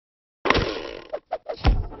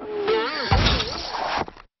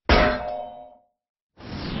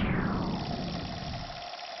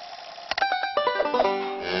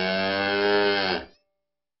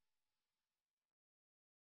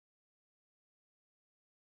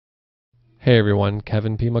Hey everyone,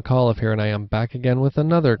 Kevin P. McAuliffe here, and I am back again with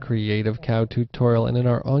another Creative Cow tutorial. And in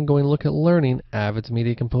our ongoing look at learning Avid's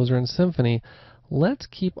Media Composer and Symphony, let's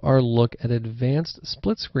keep our look at advanced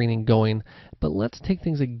split screening going, but let's take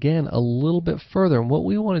things again a little bit further. And what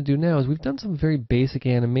we want to do now is we've done some very basic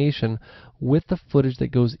animation with the footage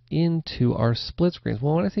that goes into our split screens.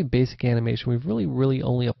 Well, when I say basic animation, we've really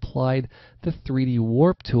only applied the 3D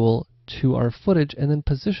warp tool to our footage and then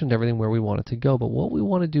positioned everything where we want it to go. But what we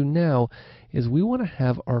want to do now is we want to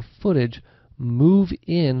have our footage move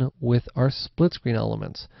in with our split screen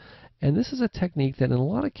elements. And this is a technique that in a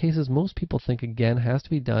lot of cases most people think again has to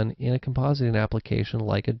be done in a compositing application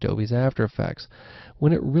like Adobe's After Effects,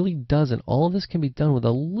 when it really doesn't. All of this can be done with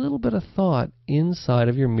a little bit of thought inside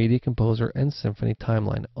of your Media Composer and Symphony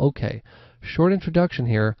timeline. Okay, short introduction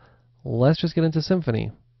here. Let's just get into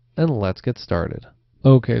Symphony and let's get started.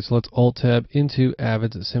 Okay, so let's Alt-Tab into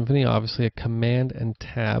Avid's Symphony, obviously a Command and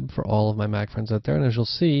Tab for all of my Mac friends out there. And as you'll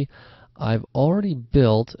see, I've already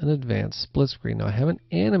built an advanced split screen. Now, I haven't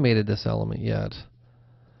animated this element yet,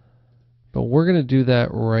 but we're going to do that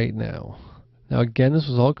right now. Now, again, this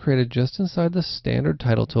was all created just inside the standard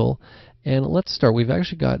title tool. And let's start. We've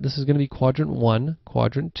actually got, this is going to be Quadrant 1,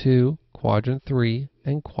 Quadrant 2, Quadrant 3,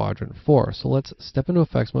 and Quadrant 4. So let's step into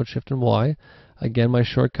Effects Mode, Shift and Y. Again, my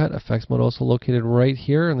shortcut, Effects Mode, also located right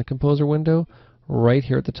here in the Composer window, right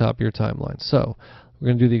here at the top of your timeline. So we're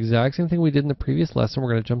going to do the exact same thing we did in the previous lesson. We're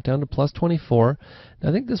going to jump down to plus 24. Now,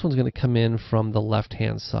 I think this one's going to come in from the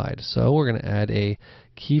left-hand side. So we're going to add a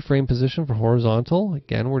keyframe position for horizontal.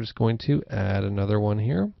 Again, we're just going to add another one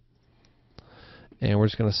here. And we're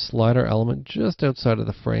just going to slide our element just outside of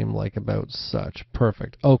the frame like about such.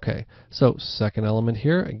 Perfect. Okay, so second element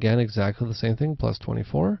here, again, exactly the same thing, plus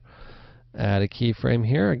 24. Add a keyframe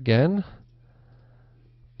here, again,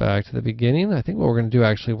 back to the beginning. I think what we're going to do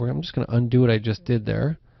actually, I'm just going to undo what I just did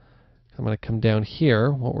there. I'm going to come down here.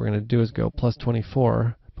 What we're going to do is go plus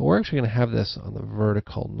 24, but we're actually going to have this on the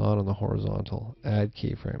vertical, not on the horizontal. Add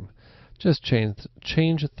keyframe. Just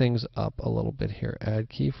change things up a little bit here. Add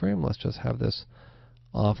keyframe. Let's just have this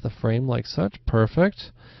off the frame like such.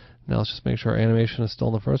 Perfect. Now let's just make sure our animation is still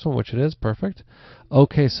in the first one, which it is. Perfect.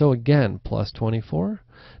 Okay, so again, plus 24.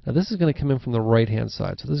 Now this is going to come in from the right-hand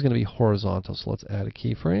side, so this is going to be horizontal. So let's add a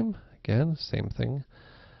keyframe. Again, same thing.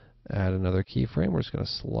 Add another keyframe. We're just going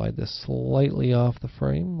to slide this slightly off the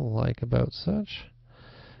frame, like about such.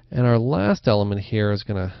 And our last element here is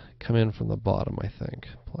going to come in from the bottom, I think.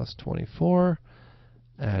 Plus 24.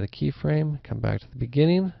 Add a keyframe. Come back to the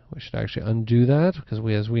beginning. We should actually undo that, because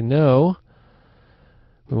as we know,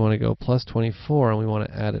 we want to go plus 24, and we want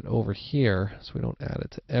to add it over here, so we don't add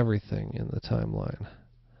it to everything in the timeline.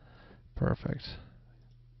 Perfect.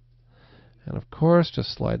 And of course,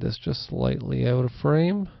 just slide this just slightly out of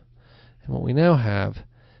frame. And what we now have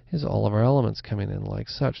is all of our elements coming in like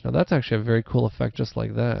such. Now that's actually a very cool effect just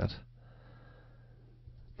like that.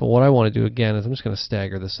 But what I want to do again is I'm just going to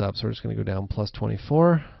stagger this up. So we're just going to go down plus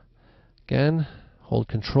 24. Again, hold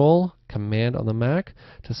Control, Command on the Mac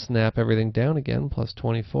to snap everything down. Again, plus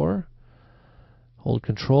 24. Hold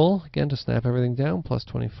Control, again, to snap everything down, plus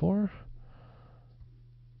 24.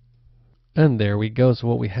 And there we go. So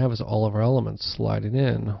what we have is all of our elements sliding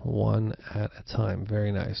in one at a time. Very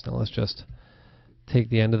nice. Now let's just take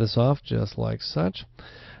the end of this off just like such.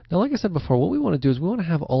 Now, like I said before, what we want to do is we want to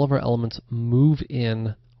have all of our elements move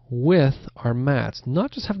in with our mats,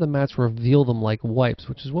 not just have the mats reveal them like wipes,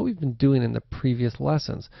 which is what we've been doing in the previous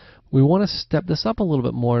lessons. We want to step this up a little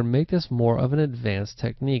bit more and make this more of an advanced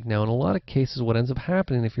technique. Now, in a lot of cases, what ends up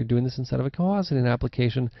happening if you're doing this inside of a compositing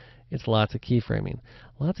application, it's lots of keyframing.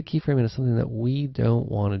 Lots of keyframing is something that we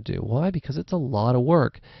don't want to do. Why? Because it's a lot of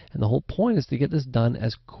work, and the whole point is to get this done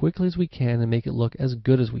as quickly as we can and make it look as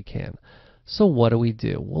good as we can. So what do we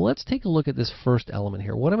do? Well, let's take a look at this first element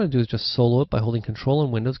here. What I'm going to do is just solo it by holding Control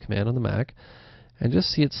and Windows Command on the Mac and just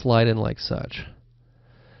see it slide in like such.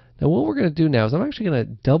 Now what we're going to do now is I'm actually going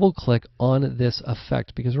to double click on this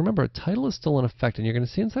effect, because remember, a title is still an effect, and you're going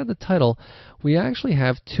to see inside the title we actually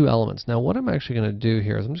have two elements. Now what I'm actually going to do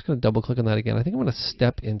here is I'm just going to double click on that again. I think I'm going to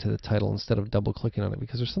step into the title instead of double clicking on it,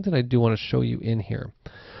 because there's something I do want to show you in here.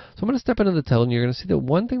 So I'm going to step into the title, and you're going to see that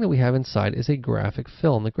one thing that we have inside is a graphic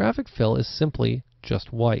fill. And the graphic fill is simply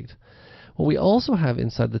just white. What we also have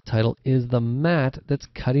inside the title is the mat that's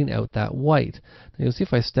cutting out that white. Now you'll see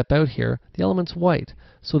if I step out here, the element's white.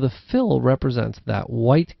 So the fill represents that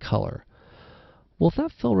white color. Well, if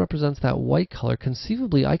that fill represents that white color,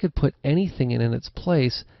 conceivably I could put anything in its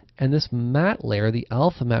place, and this matte layer, the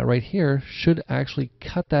alpha matte right here, should actually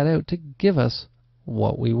cut that out to give us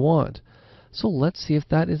what we want. So let's see if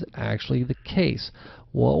that is actually the case.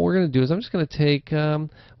 what we're going to do is I'm just going to take,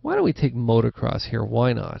 why don't we take motocross here?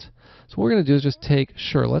 Why not? So what we're going to do is just take,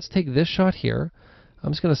 sure, let's take this shot here.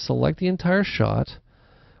 I'm just going to select the entire shot.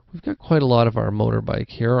 We've got quite a lot of our motorbike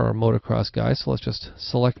here, our motocross guy, so let's just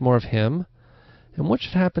select more of him. And what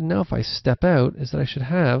should happen now if I step out is that I should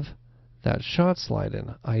have that shot slide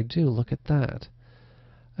in. I do, look at that.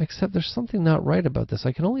 Except there's something not right about this.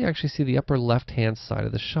 I can only actually see the upper left-hand side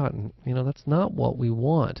of the shot, and that's not what we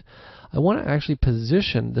want. I want to actually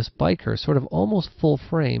position this biker sort of almost full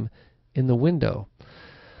frame in the window.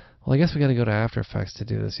 Well, I guess we got to go to After Effects to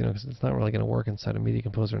do this, because it's not really going to work inside of Media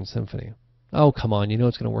Composer and Symphony. Oh, come on,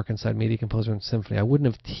 it's going to work inside Media Composer and Symphony. I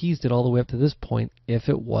wouldn't have teased it all the way up to this point if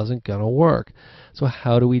it wasn't going to work. So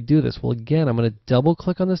how do we do this? Well, again, I'm going to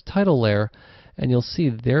double-click on this title layer, and you'll see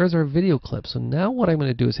there's our video clip. So now what I'm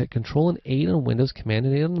going to do is hit Control and 8 on Windows, Command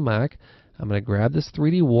and 8 on the Mac. I'm going to grab this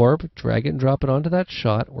 3D warp, drag it and drop it onto that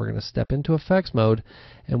shot. We're going to step into effects mode,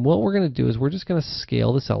 and what we're going to do is we're just going to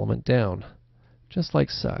scale this element down, just like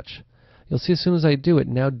such. You'll see as soon as I do it,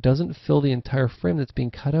 now doesn't fill the entire frame that's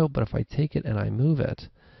being cut out, but if I take it and I move it,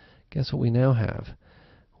 guess what we now have?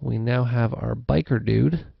 We now have our biker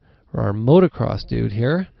dude, or our motocross dude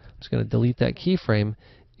here. I'm just going to delete that keyframe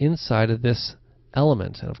inside of this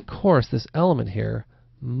element. And of course, this element here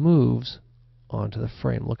moves onto the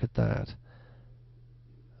frame. Look at that.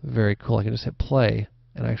 Very cool. I can just hit play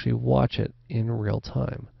and actually watch it in real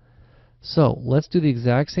time. So let's do the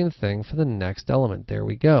exact same thing for the next element. There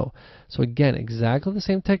we go. So again, exactly the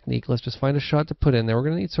same technique. Let's just find a shot to put in there. We're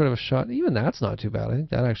going to need sort of a shot. Even that's not too bad. I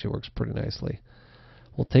think that actually works pretty nicely.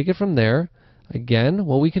 We'll take it from there. Again,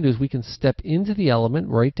 what we can do is we can step into the element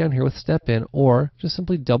right down here with step in, or just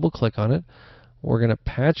simply double click on it. We're going to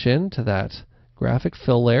patch into that graphic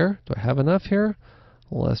fill layer. Do I have enough here?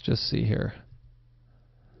 Well, let's just see here.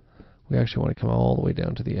 We actually want to come all the way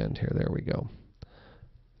down to the end here. There we go.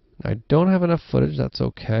 I don't have enough footage. That's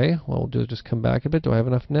okay. What we'll do is just come back a bit. Do I have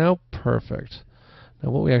enough now? Perfect.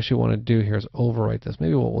 Now what we actually want to do here is overwrite this.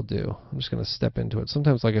 Maybe what we'll do, I'm just going to step into it.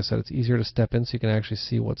 Sometimes, like I said, it's easier to step in so you can actually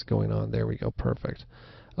see what's going on. There we go. Perfect.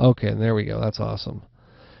 Okay, and there we go. That's awesome.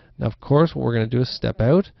 Now, of course, what we're going to do is step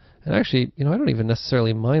out. And actually, I don't even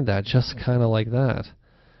necessarily mind that, just kind of like that.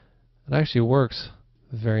 It actually works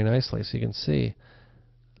very nicely. So you can see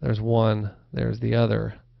there's one, there's the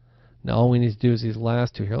other. Now all we need to do is these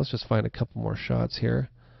last two here. Let's just find a couple more shots here.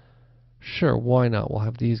 Sure, why not? We'll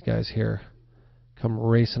have these guys here come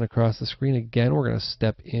racing across the screen. Again, we're going to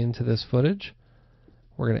step into this footage.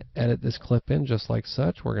 We're going to edit this clip in just like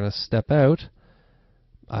such. We're going to step out.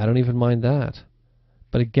 I don't even mind that.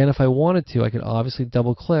 But again, if I wanted to, I could obviously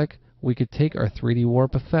double click. We could take our 3D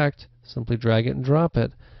warp effect, simply drag it and drop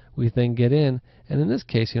it. We then get in, and in this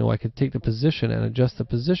case, I could take the position and adjust the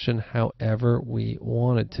position however we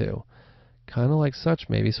wanted to. Kind of like such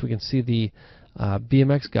maybe, so we can see the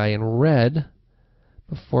BMX guy in red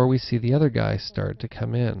before we see the other guy start to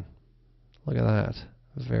come in. Look at that.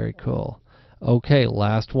 Very cool. Okay,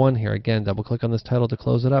 last one here. Again, double click on this title to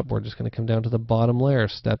close it up. We're just going to come down to the bottom layer,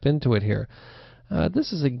 step into it here.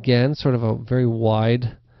 This is again sort of a very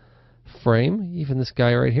wide frame. Even this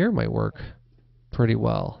guy right here might work pretty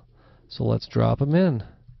well. So let's drop him in.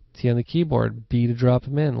 T on the keyboard, B to drop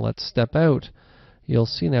him in. Let's step out. You'll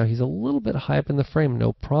see now he's a little bit high up in the frame.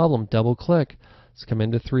 No problem. Double click. Let's come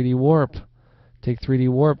into 3D warp. Take 3D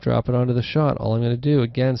warp, drop it onto the shot. All I'm going to do,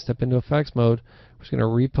 again, step into effects mode. We're just going to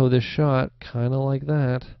repo this shot, kind of like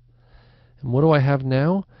that. And what do I have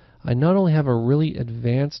now? I not only have a really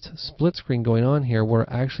advanced split screen going on here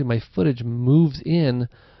where actually my footage moves in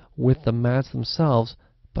with the mats themselves,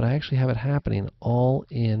 but I actually have it happening all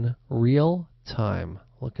in real time.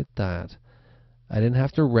 Look at that. I didn't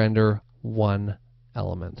have to render one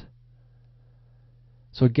element.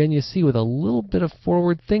 So again, you see with a little bit of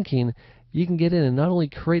forward thinking, you can get in and not only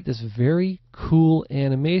create this very cool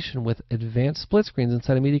animation with advanced split screens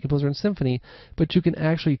inside of Media Composer and Symphony, but you can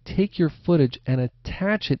actually take your footage and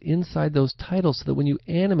attach it inside those titles so that when you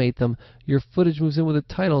animate them, your footage moves in with the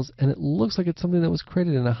titles and it looks like it's something that was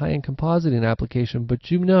created in a high-end compositing application, but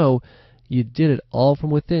you did it all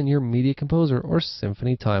from within your Media Composer or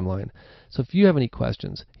Symphony timeline. So if you have any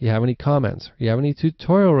questions, you have any comments, or you have any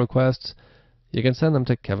tutorial requests, you can send them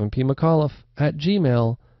to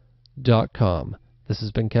kevinpmcauliffe@gmail.com. This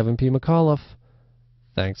has been Kevin P. McAuliffe.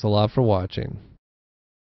 Thanks a lot for watching.